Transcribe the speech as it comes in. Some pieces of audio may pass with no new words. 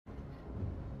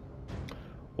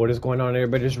What is going on,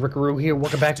 everybody? It's Rickaroo here.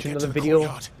 Welcome back to another video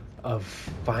of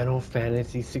Final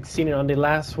Fantasy XVI. And on the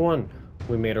last one,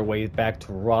 we made our way back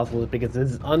to Roswell because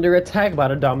it's under attack by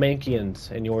the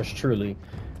Dalmatians, and yours truly,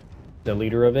 the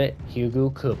leader of it, Hugo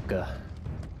Kupka.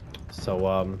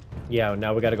 So, yeah,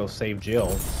 now we gotta go save Jill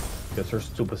because her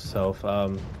stupid self,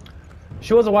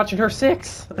 she wasn't watching her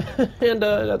 6, and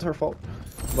that's her fault.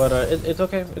 But it's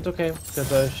okay,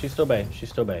 because she's still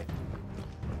bae.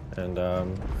 And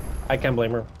I can't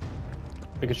blame her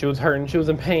because she was hurting, she was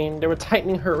in pain. They were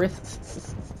tightening her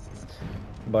wrists.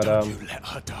 But Don't you let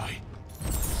her die.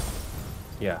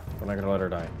 yeah, we're not gonna let her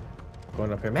die.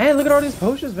 Going up here, man. Look at all these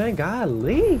potions, man.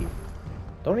 Golly,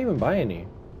 don't even buy any.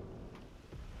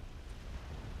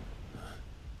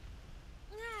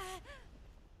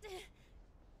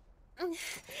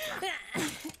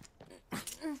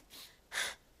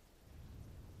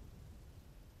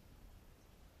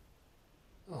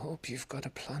 I hope you've got a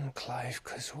plan, Clive,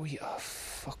 because we are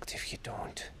fucked if you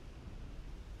don't.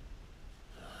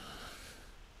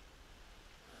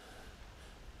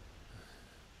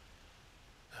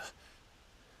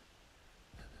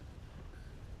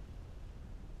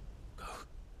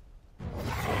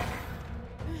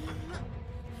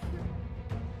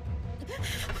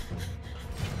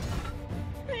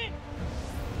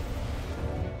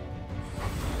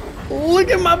 Look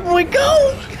at my boy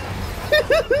go!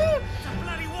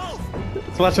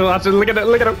 Watch him, look at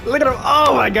him,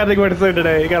 Oh my god, they're going to swim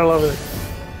today. You gotta love it.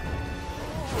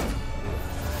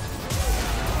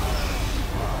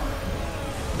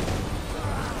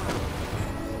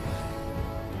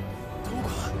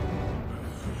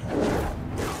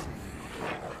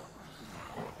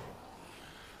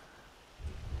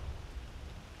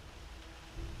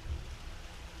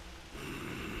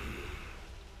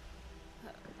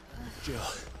 Jill,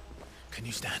 can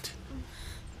you stand?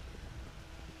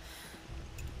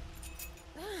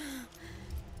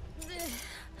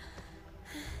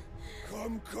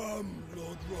 Come,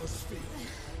 Lord Rosfield.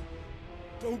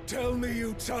 Don't tell me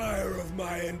you tire of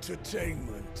my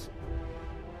entertainment.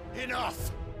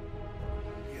 Enough!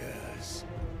 Yes.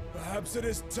 Perhaps it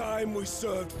is time we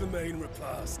served the main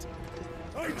repast.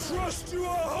 I trust you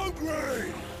are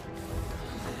hungry!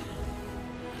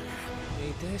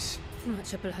 Need this?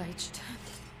 Much obliged.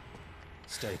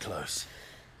 Stay close.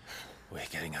 We're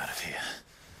getting out of here.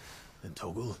 And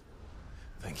Toggle,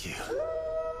 thank you.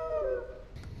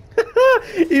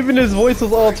 Even his voice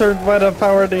was altered by the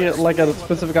power to like a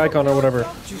specific icon or whatever.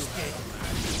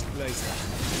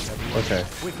 Okay.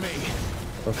 With me.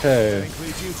 Okay.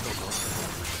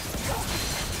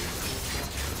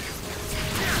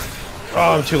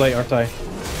 Oh, I'm too late, aren't I?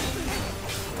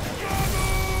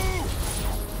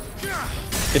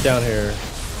 Get down here.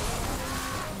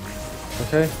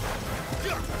 Okay.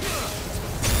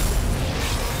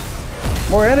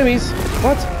 More enemies?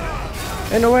 What?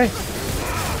 Ain't no way.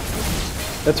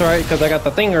 That's right, because I got the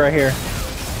thing right here.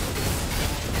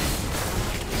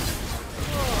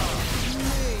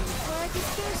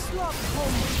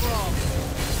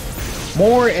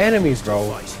 More enemies,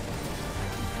 bro.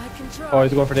 Oh,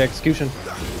 he's going for the execution.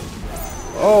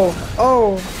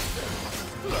 Oh.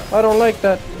 I don't like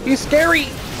that. He's scary.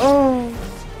 Oh.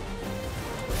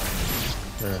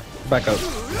 Here, back up.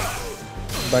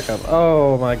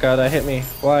 Oh my god, that hit me.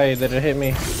 Why did it hit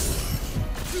me?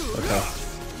 Okay.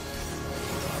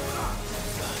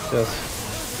 Yes.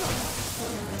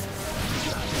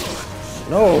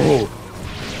 No.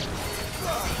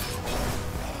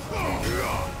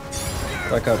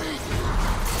 Back up.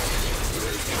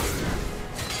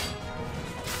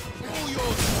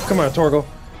 Come on, Torgal.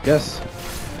 Yes.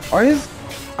 Are his?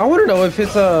 I want to know if his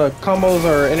combos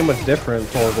are any much different,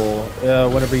 Torgal.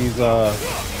 Whenever he's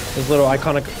his little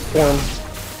iconic form.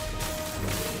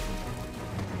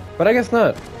 But I guess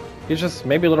not. He's just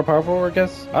maybe a little powerful. I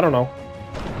guess. I don't know.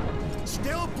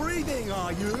 Still breathing,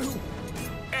 are you?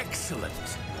 Excellent.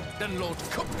 Then Lord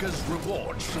Kupka's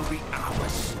reward shall be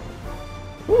ours.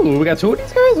 Ooh, we got 2 of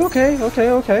these guys? Okay.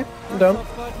 I'm done.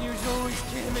 Bad news always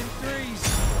came in threes.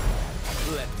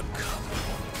 Let them come.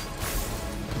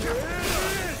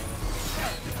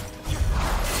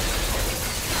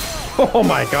 Oh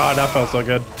my god, that felt so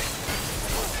good.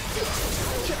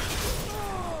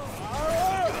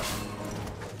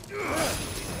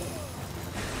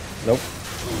 Nope.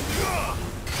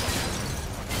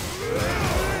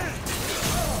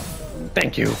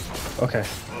 Thank you. Okay.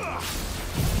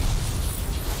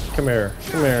 Come here.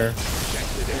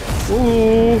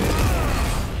 Ooh.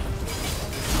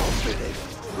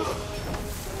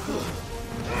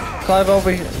 Clive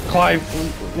over here. Clive,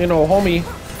 you know, homie.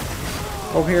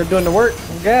 Over here doing the work.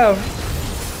 Gav.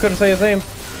 Couldn't say his name.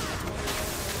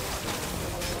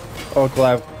 Oh,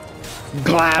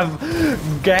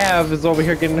 Gav is over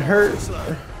here getting hurt.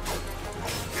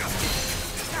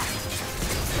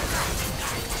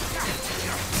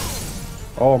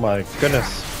 Oh my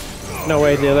goodness. No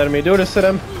way they're letting me do this to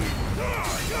them.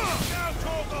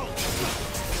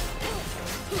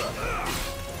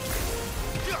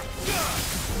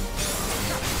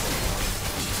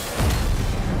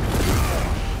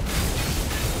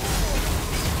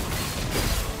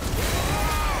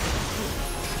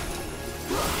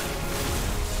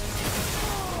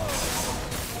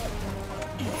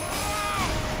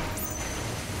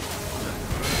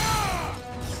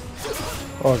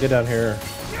 Oh, get down here.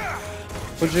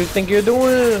 What do you think you're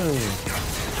doing?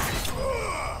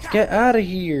 Get out of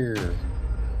here.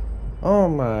 Oh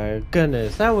my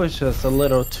goodness, that was just a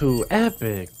little too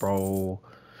epic, bro.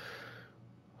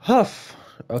 Huff.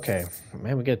 Okay,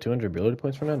 man, we get 200 ability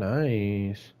points from that.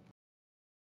 Nice.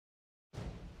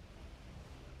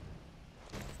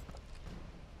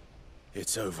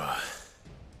 It's over.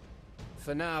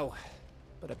 For now.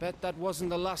 But I bet that wasn't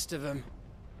the last of them.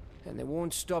 And they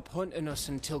won't stop hunting us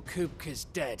until Kupka's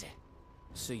dead.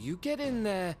 So you get in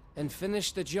there and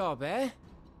finish the job, eh?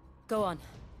 Go on.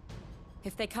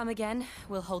 If they come again,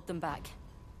 we'll hold them back.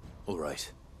 All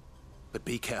right. But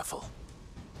be careful.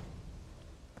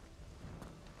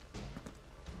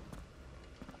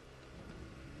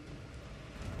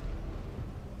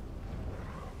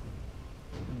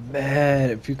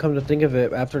 Man, if you come to think of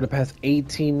it, after the past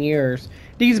 18 years,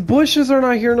 these bushes are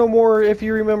not here no more, if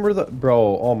you remember the...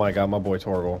 Bro, oh my god, my boy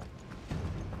Torgal.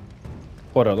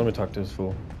 Hold up, let me talk to this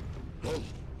fool.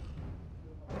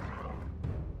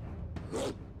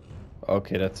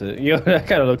 Okay, that's it. Yo, that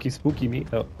kind of low-key spooky me.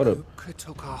 Oh, hold up. Kupka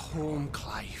took our home,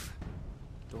 Clive.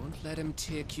 Don't let him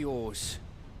take yours.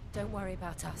 Don't worry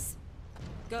about us.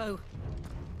 Go.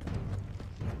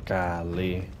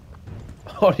 Golly.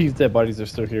 All these dead bodies are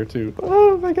still here too.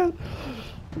 Oh my god.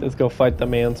 Let's go fight the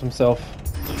man himself.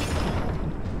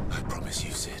 I promise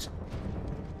you, Sid.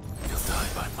 You'll die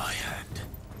by my hand.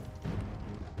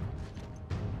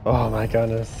 Oh my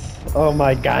goodness. Oh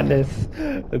my goodness.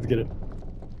 Let's get it.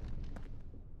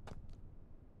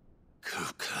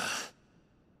 Kupka.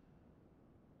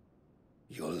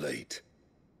 You're late.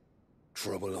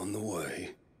 Trouble on the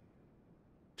way.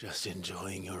 Just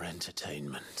enjoying your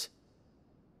entertainment.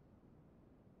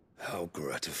 How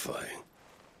gratifying.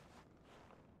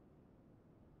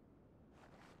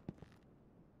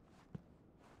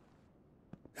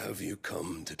 Have you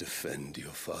come to defend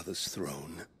your father's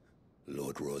throne,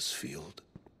 Lord Rosfield?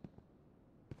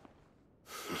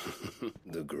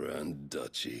 The Grand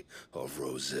Duchy of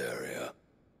Rosaria.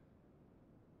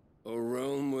 A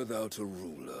realm without a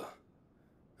ruler,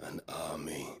 an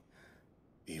army,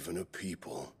 even a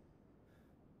people.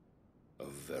 A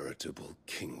veritable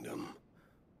kingdom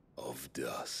of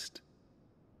dust.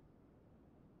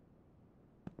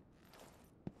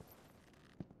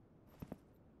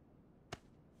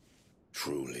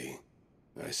 Truly,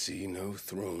 I see no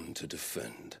throne to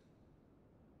defend.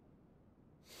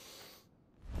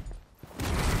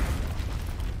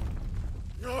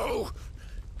 No!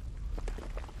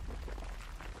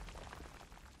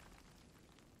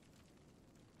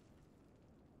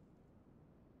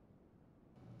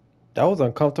 That was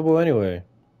uncomfortable anyway.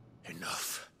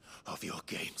 Enough of your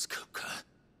games, Kupka.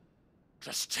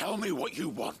 Just tell me what you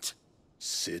want.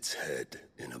 Sid's head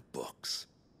in a box.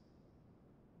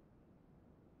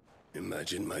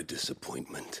 Imagine my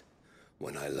disappointment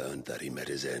when I learned that he met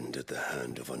his end at the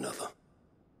hand of another.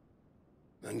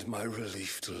 And my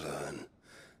relief to learn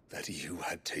that you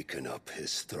had taken up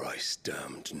his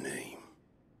thrice-damned name.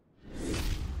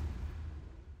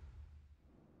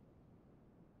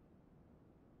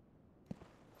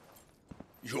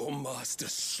 Your master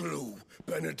slew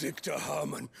Benedicta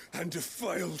Harmon and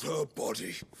defiled her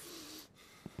body.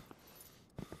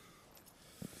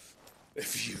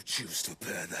 If you choose to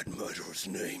bear that murderer's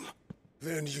name,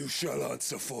 then you shall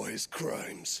answer for his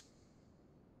crimes.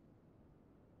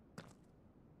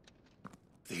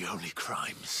 The only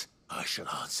crimes I shall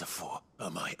answer for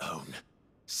are my own.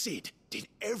 Sid did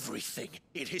everything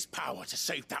in his power to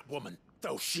save that woman,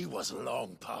 though she was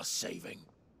long past saving.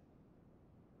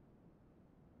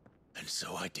 And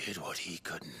so I did what he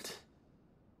couldn't.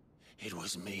 It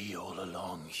was me all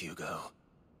along, Hugo.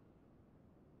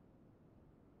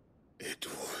 It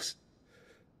was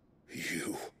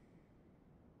you.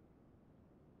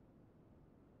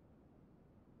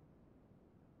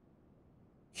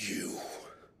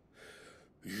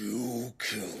 You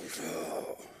killed her.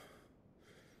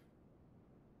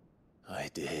 I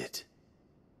did.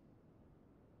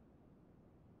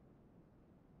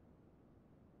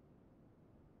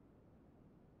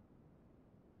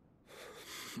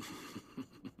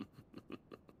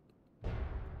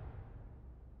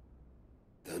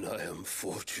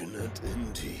 Unfortunate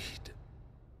indeed.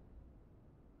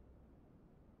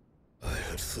 I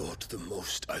had thought the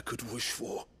most I could wish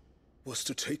for was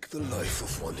to take the life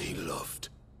of one he loved,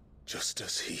 just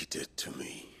as he did to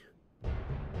me.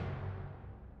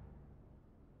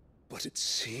 But it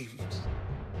seems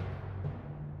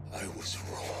I was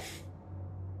wrong.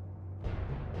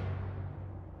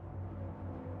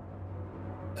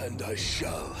 And I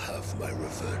shall have my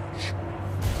revenge.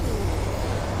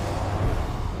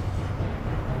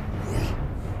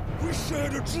 We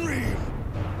shared a dream.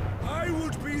 I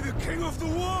would be the king of the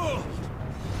world.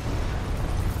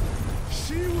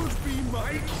 She would be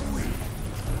my queen.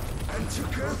 And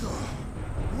together,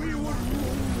 we would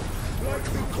rule like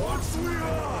the gods we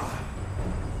are.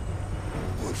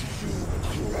 But you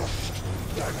crushed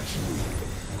that dream,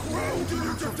 ground it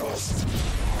into dust.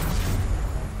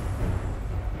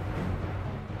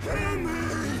 Hear me,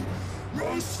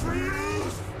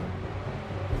 Rosefield!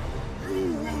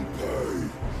 You will pay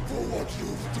for what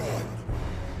you've done.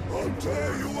 I'll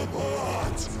tear you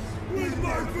apart with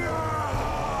my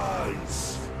hands!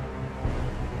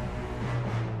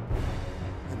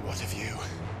 And what of you?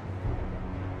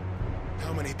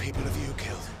 How many people have you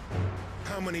killed?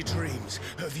 How many dreams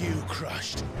have you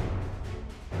crushed?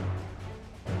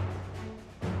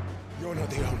 You're not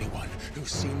the only one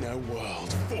who's seen their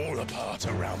world fall apart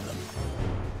around them.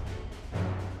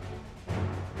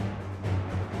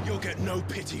 You'll get no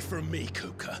pity from me,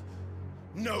 Kupka.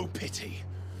 No pity.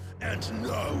 And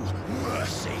no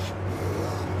mercy.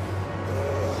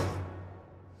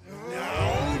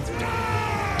 Now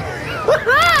die!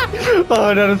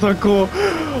 Oh, that is so cool.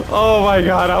 Oh my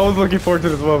god, I was looking forward to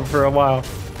this moment for a while.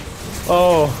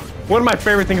 Oh, one of my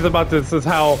favorite things about this is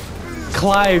how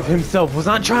Clive himself was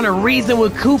not trying to reason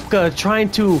with Kupka,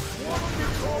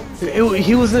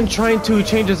 he wasn't trying to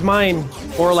change his mind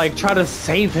or like try to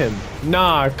save him.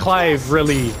 Nah, Clive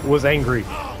really was angry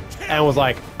and was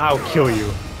like, I'll kill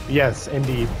you. Yes,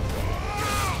 indeed.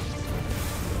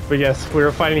 But yes, we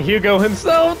were fighting Hugo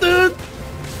himself, dude.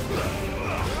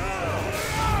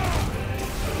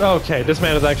 Okay, this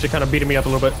man is actually kind of beating me up a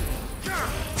little bit.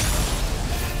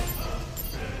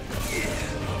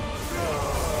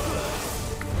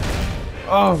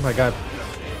 Oh my god.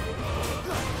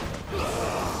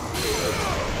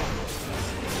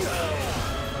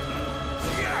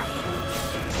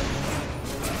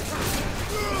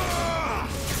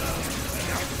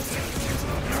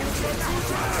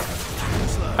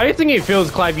 How do you think he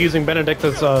feels, Clive, using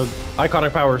Benedicta's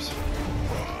iconic powers?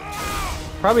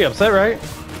 Probably upset, right?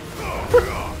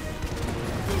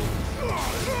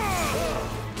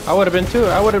 I would have been too.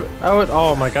 I would.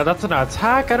 Oh my god, that's an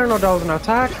attack? I don't know that was an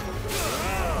attack.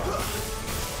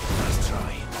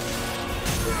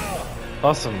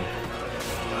 Awesome.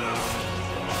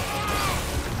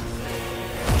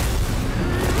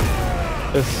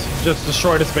 Let's just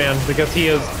destroy this man because he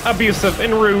is abusive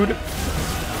and rude.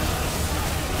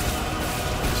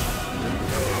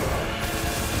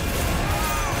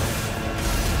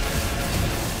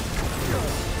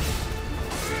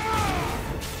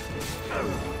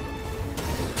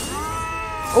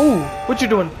 Oh, what you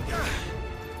doing?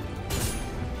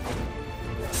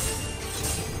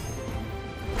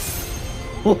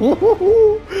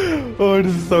 Oh,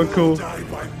 this is so cool. Die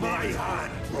by my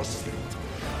hand, Rosefield.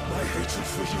 My hatred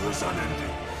for you is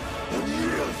unending.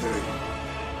 Unyielding.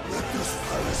 Let this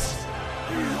palace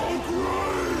be your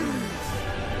grave.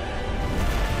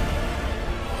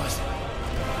 What?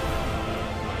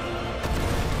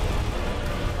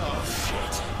 Oh,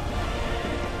 shit.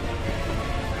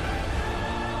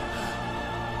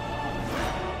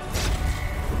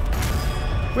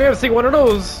 We haven't seen one of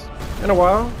those in a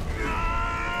while.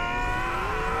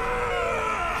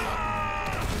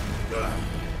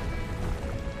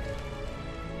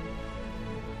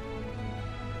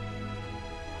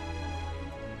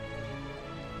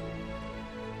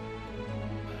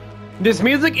 This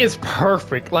music is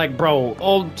perfect, like, bro,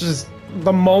 all just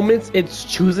the moments it's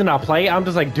choosing to play, I'm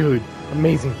just like, dude,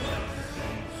 amazing.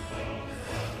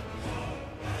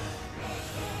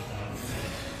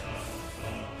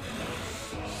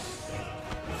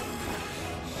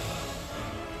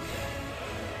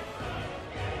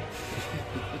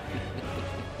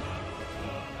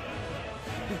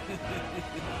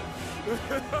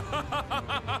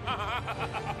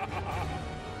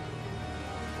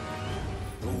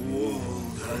 The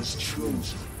world has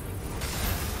chosen.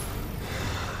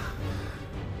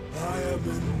 I am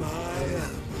in my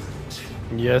element.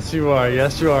 Yes, you are.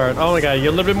 Yes, you are. Oh my god, you're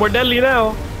a little bit more deadly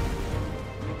now.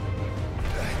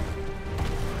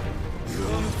 The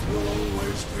earth will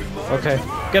always be my Okay,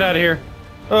 command. get out of here.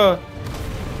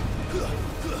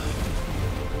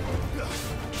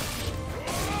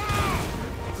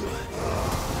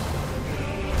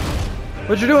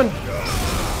 What you doing?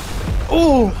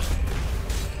 Ooh!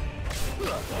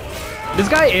 This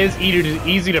guy is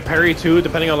easy to parry too,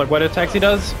 depending on like what attacks he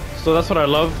does. So that's what I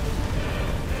love.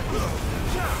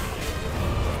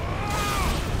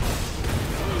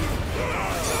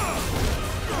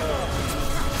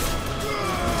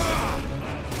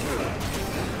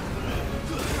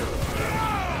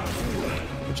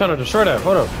 I'm trying to destroy that.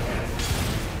 Hold up.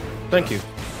 Thank you.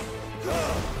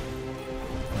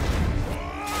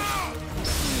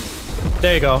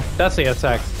 There you go. That's the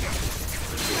attack.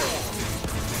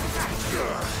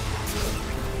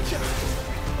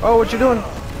 Oh, what you doing?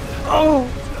 Oh!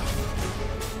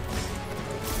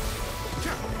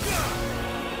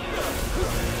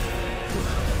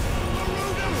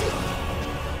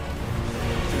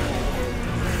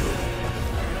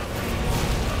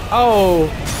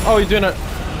 Oh! Oh, you're doing it.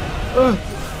 Ugh.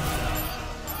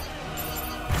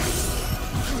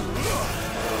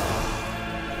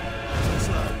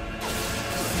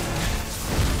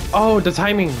 Oh, the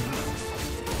timing.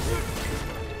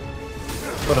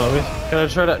 Hold on, can I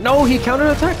try that? No, he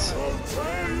counterattacks.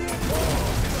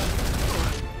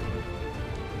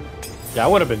 Yeah, I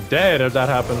would have been dead if that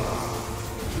happened.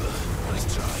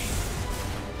 Nice try.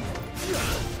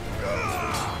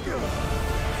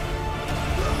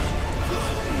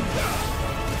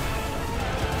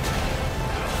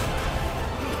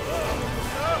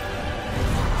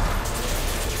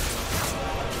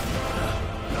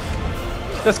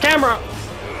 This camera.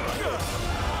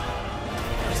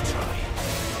 Nice try.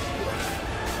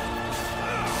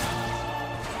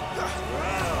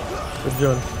 What you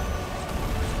doing?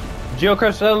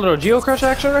 Geocrush, that little geocrush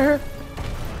action right here?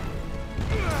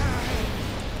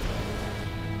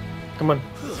 Come on.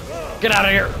 Get out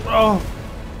of here. Oh.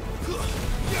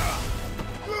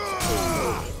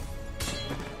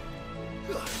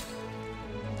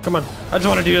 Come on. I just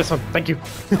want to do this one. Thank you.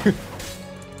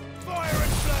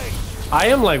 I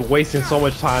am like wasting so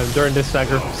much time during this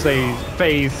sacrifice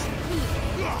phase.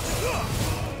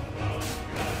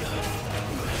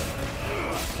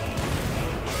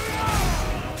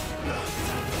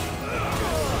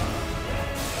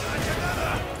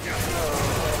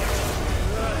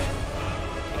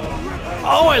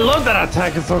 Oh, I love that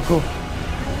attack. It's so cool.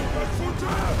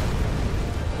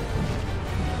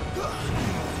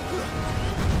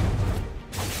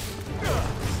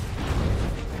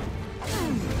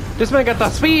 This man got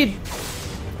that speed.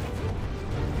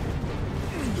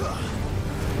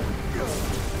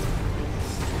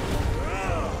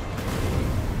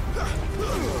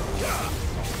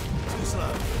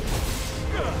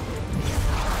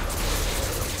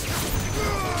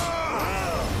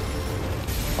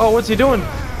 Oh, what's he doing?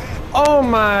 Oh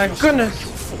my goodness.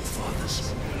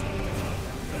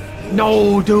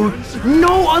 No, dude.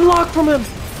 No unlock from him.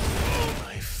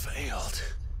 I failed.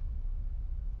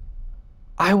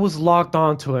 I was locked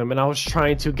onto him and I was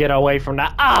trying to get away from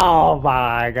that. Oh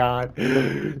my god.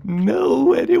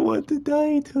 No, I didn't want to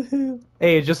die to him.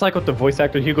 Hey, just like what the voice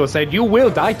actor Hugo said, you will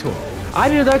die to him. I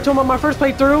didn't die to him on my first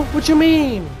playthrough. What you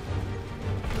mean?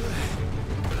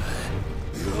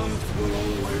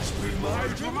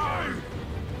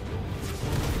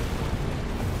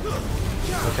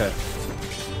 Okay.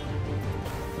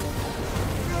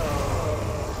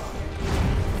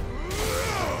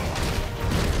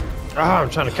 Ah, I'm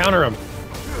trying to counter him.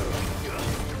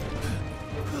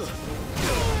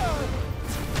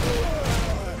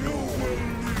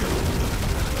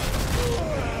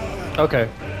 Okay.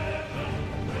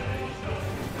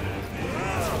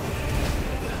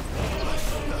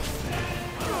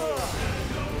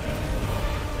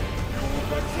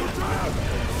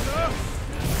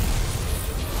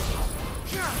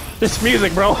 This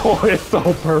music, bro, it's so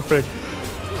perfect.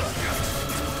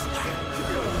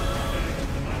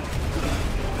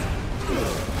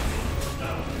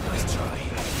 Nice try.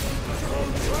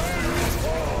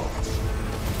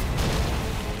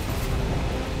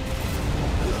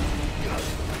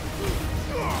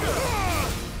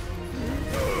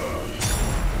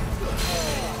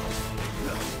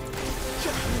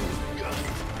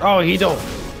 Oh, he don't.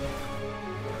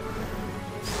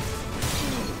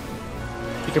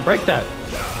 You can break that.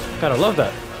 Gotta love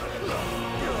that.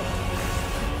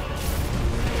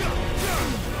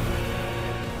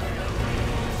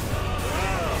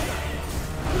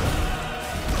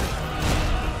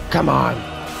 Come on.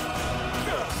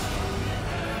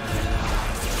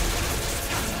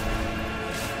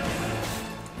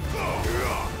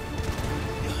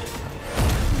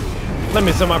 Let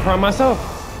me set my prime myself.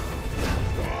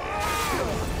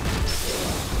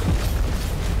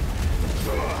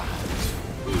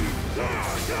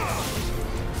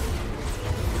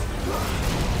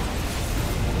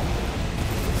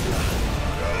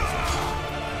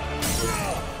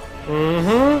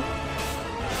 Mm-hmm.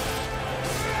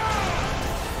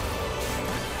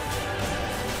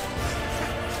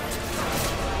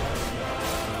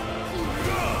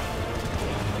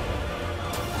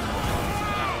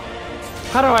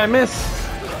 How do I miss?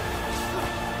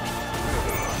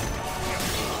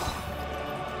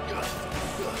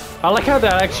 I like how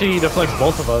that actually deflects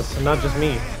both of us, and not just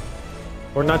me.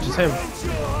 Or not just him.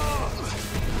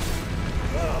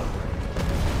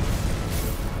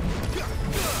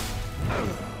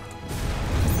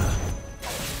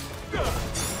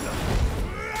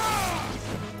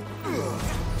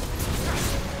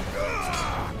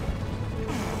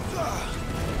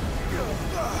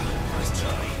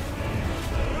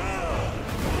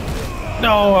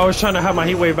 No, I was trying to have my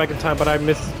heat wave back in time, but I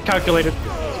miscalculated.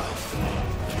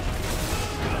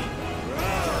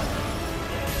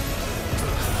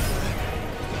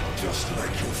 Just like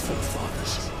your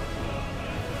forefathers.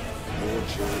 Your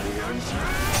journey ends.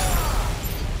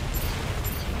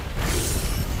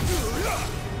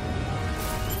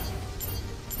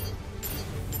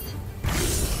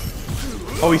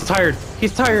 Oh, he's tired.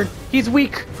 He's tired. He's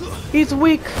weak. He's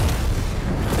weak.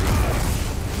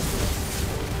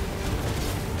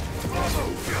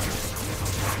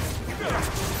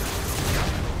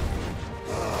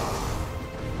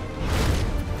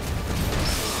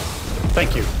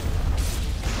 Thank you.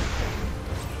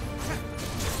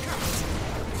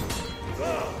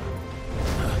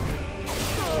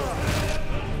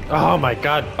 Oh my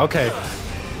god. Okay.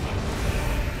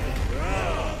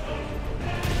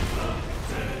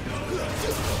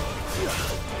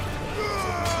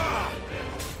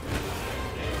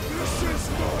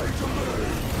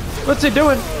 What's he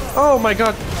doing? Oh my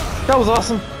god. That was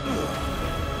awesome.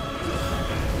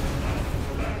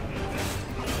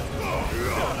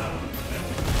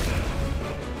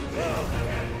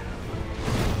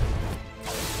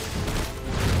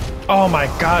 Oh my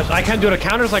gosh, I can't do the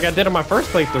counters like I did in my first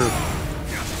playthrough.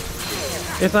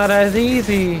 It's not as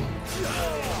easy.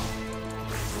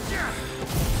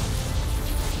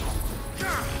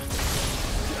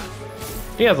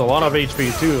 He has a lot of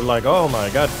HP too, like, oh my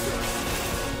god.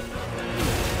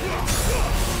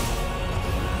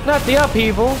 Not the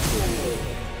upheaval.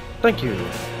 Thank you.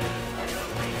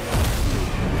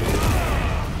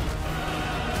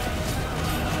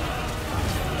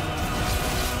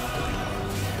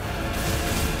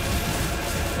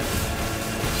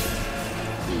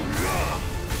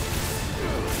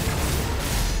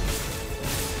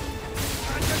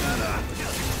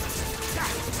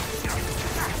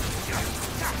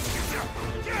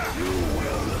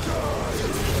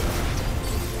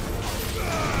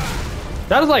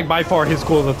 That is like by far his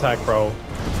coolest attack, bro.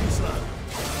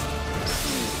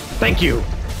 Thank you.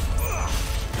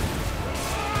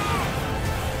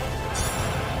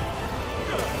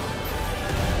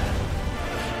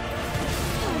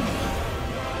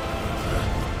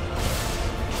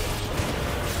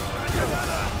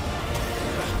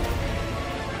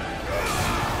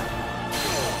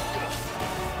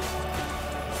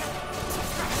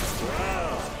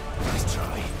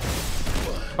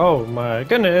 Oh my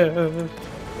goodness.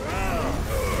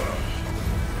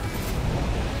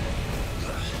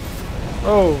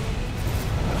 Oh.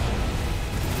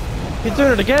 He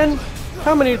did it again?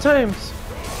 How many times?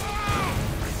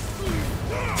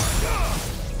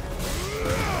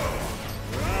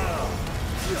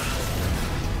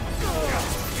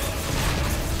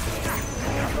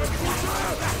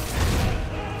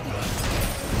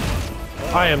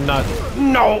 I am not.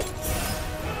 No!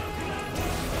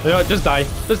 You know what, just die.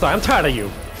 Just die. I'm tired of you.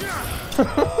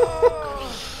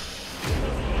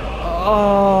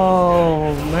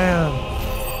 Oh, man.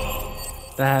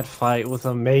 That fight was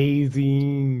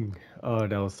amazing. Oh,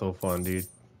 that was so fun, dude.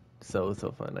 So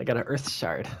fun. I got an Earth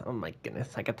Shard. Oh my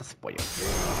goodness. I got the spoil.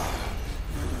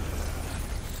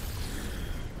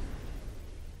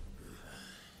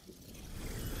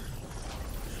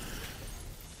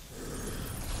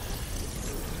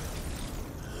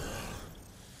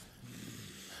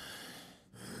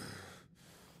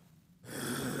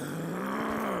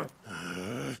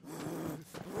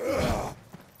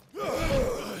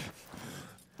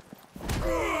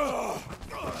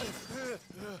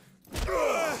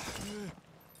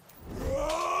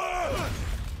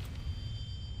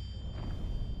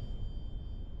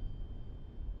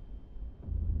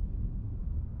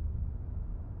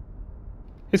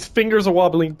 His fingers are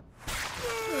wobbling.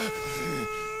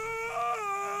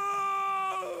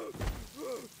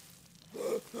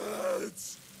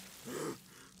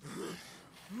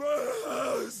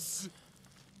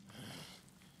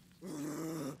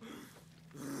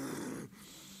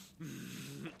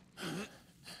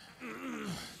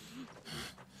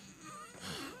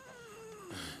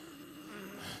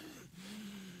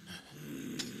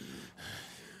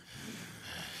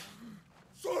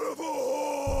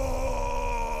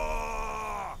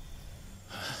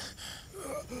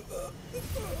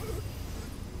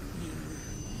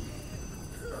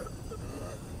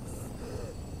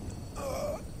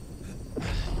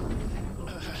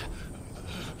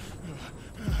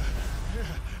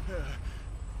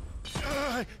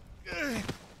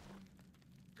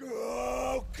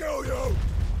 I'll kill you!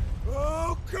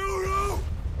 I'll kill you!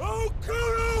 I'll kill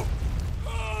you!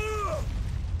 Ah!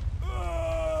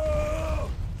 Ah!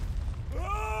 Ah!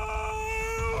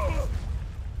 Ah!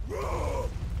 Ah!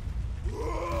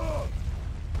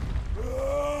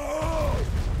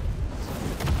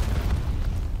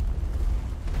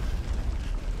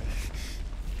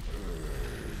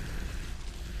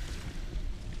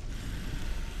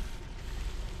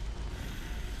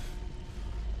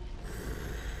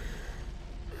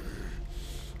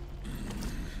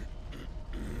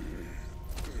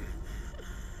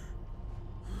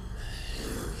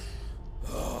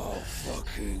 I'll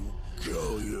fucking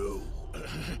kill you.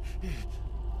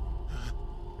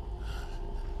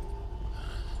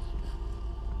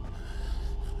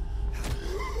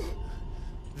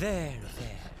 There.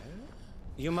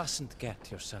 You mustn't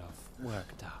get yourself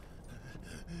worked up.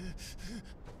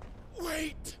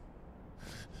 Wait!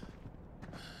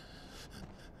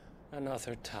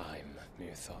 Another time,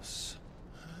 Mythos.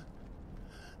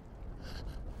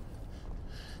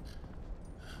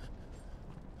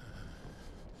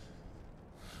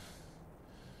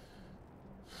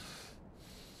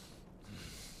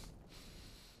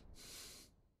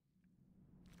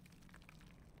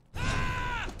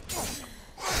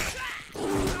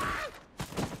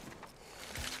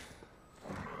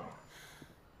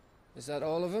 Is that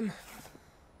all of them?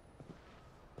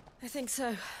 I think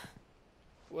so.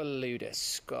 Well, load of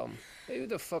scum. Who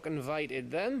the fuck invited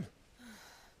them?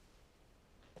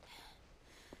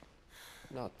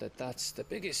 Not that that's the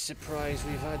biggest surprise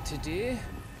we've had today.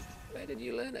 Where did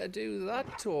you learn to do that,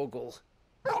 Torgal?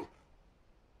 Not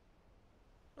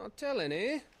telling,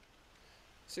 eh?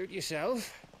 Suit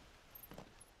yourself.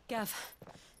 Gav,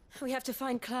 we have to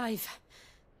find Clive.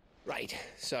 Right,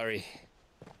 sorry.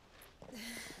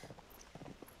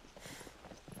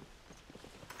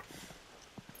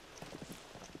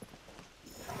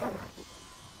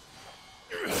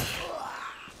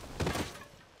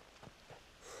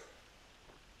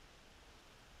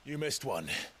 You missed one.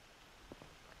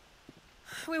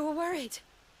 We were worried.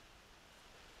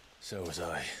 So was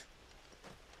I.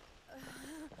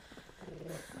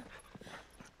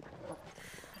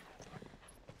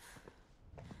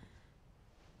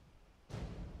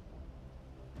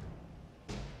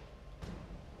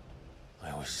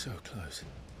 I was so close.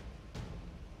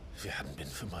 If it hadn't been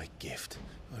for my gift,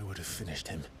 I would have finished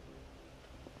him.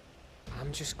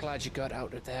 I'm just glad you got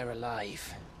out of there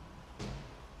alive.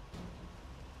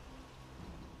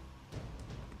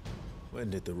 When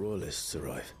did the Royalists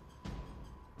arrive?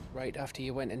 Right after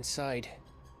you went inside.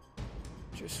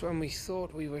 Just when we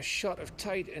thought we were shot of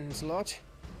Titans, lot.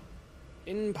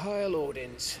 In pile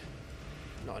Odins.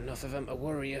 Not enough of them to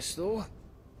worry us, though.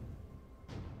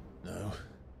 No.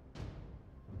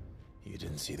 You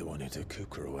didn't see the one who took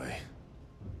Kupka away.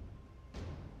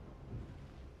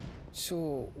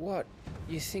 So, what?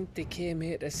 You think they came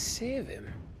here to save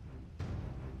him?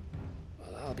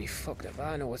 Well, I'll be fucked if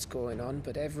I know what's going on,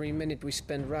 but every minute we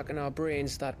spend racking our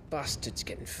brains, that bastard's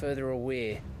getting further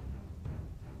away.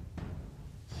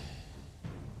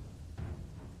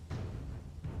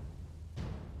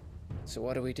 So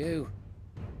what do we do?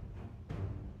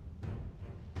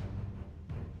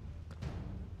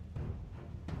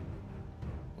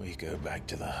 We go back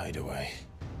to the hideaway.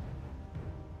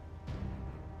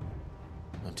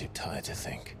 I'm too tired to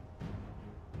think.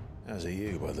 As are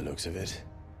you, by the looks of it.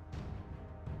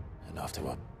 And after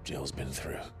what Jill's been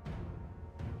through.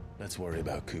 Let's worry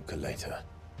about Kupka later,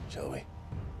 shall we?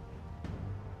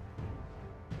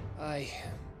 Aye.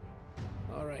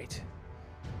 All right.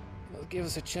 It'll give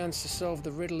us a chance to solve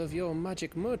the riddle of your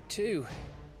magic mud, too.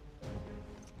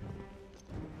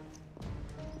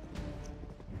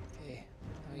 Hey,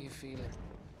 how you feeling?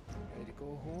 Ready to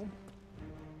go home?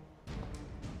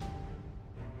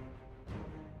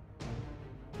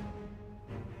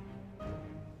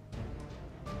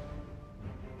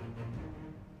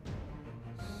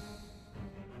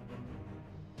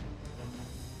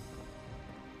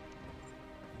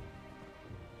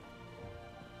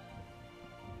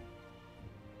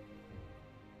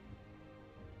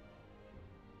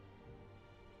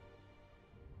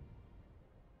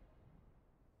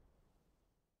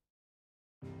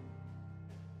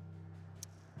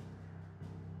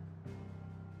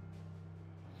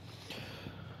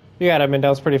 Yeah, I mean, that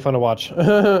was pretty fun to watch.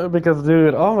 Because,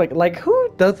 dude, oh my, like,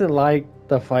 who doesn't like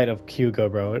the fight of Hugo,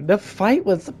 bro? The fight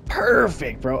was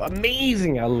perfect, bro.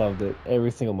 Amazing. I loved it.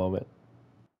 Every single moment.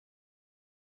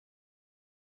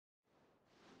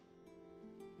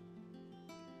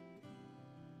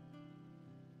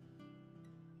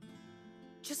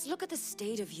 Just look at the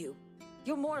state of you.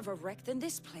 You're more of a wreck than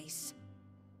this place.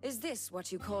 Is this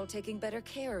what you call taking better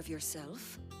care of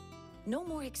yourself? No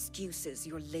more excuses,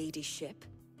 your ladyship.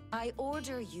 I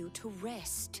order you to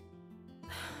rest.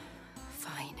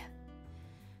 Fine.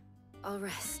 I'll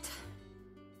rest.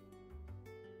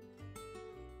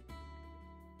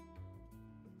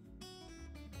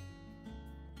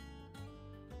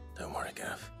 Don't worry,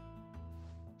 Gav.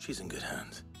 She's in good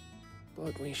hands.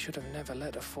 But we should have never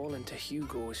let her fall into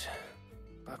Hugo's.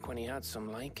 Back when he had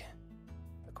some like.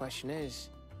 The question is,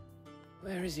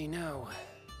 where is he now?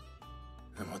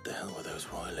 And what the hell were those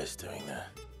royalists doing there?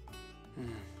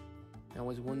 I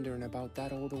was wondering about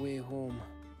that all the way home.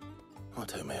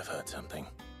 Otto may have heard something.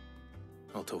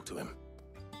 I'll talk to him.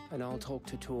 And I'll talk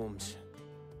to Tomes.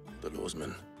 The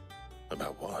lawsman?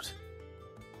 About what?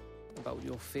 About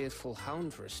your faithful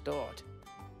hound for a start.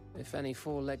 If any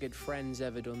four-legged friend's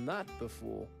ever done that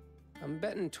before, I'm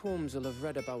betting Tomes will have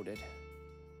read about it.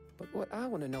 But what I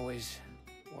want to know is,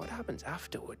 what happens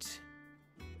afterwards?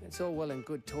 It's all well and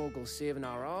good Torgal saving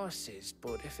our arses,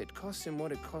 but if it costs him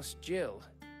what it cost Jill...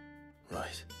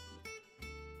 Right.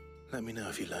 Let me know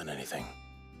if you learn anything.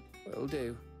 Will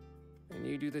do. And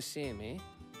you do the same, eh?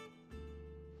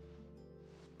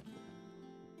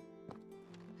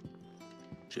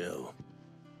 Jill.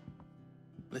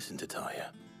 Listen to Taya.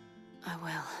 I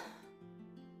will.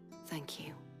 Thank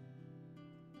you.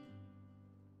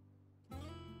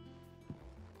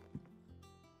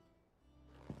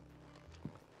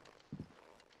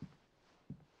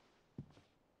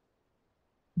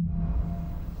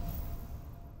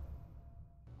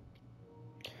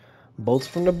 Bolts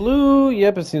from the blue.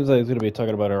 Yep, it seems like it's going to be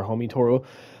talking about our homie Toro.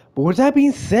 But with that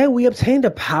being said, we obtained the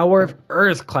power of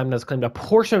Earth. Climb has claimed a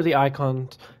portion of the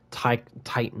icon's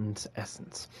Titan's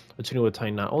essence. The with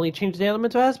Titan not only changes the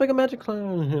elemental aspect of magic,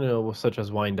 such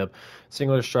as wind up,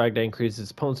 singular strike that increases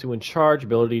its potency when charged.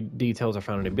 Ability details are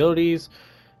found in abilities.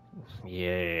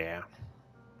 Yeah.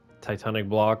 Titanic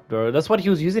block. That's what he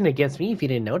was using against me if you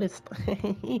didn't notice.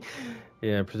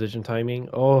 Yeah, precision timing.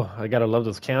 Oh, I gotta love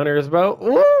those counters, bro.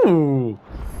 Ooh!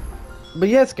 But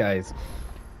yes, guys,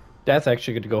 that's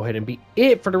actually going to go ahead and be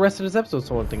it for the rest of this episode.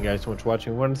 So, thank you guys so much for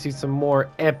watching. If you want to see some more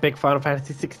epic Final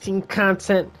Fantasy 16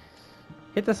 content,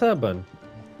 hit the sub button.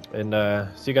 And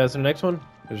see you guys in the next one.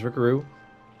 There's Rickaroo.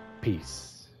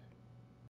 Peace.